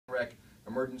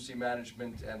emergency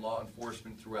management and law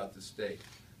enforcement throughout the state.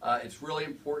 It's really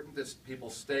important that people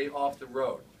stay off the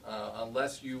road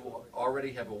unless you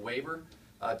already have a waiver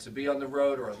to be on the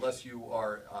road, or unless you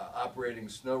are operating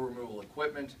snow removal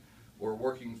equipment, or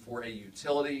working for a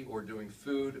utility, or doing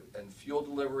food and fuel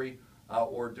delivery,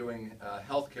 or doing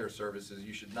healthcare services.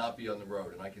 You should not be on the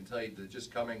road. And I can tell you that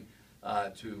just coming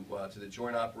to the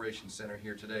Joint Operations Center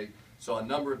here today, saw a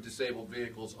number of disabled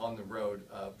vehicles on the road,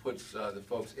 puts the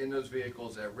folks in those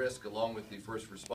vehicles at risk, along with the first responders.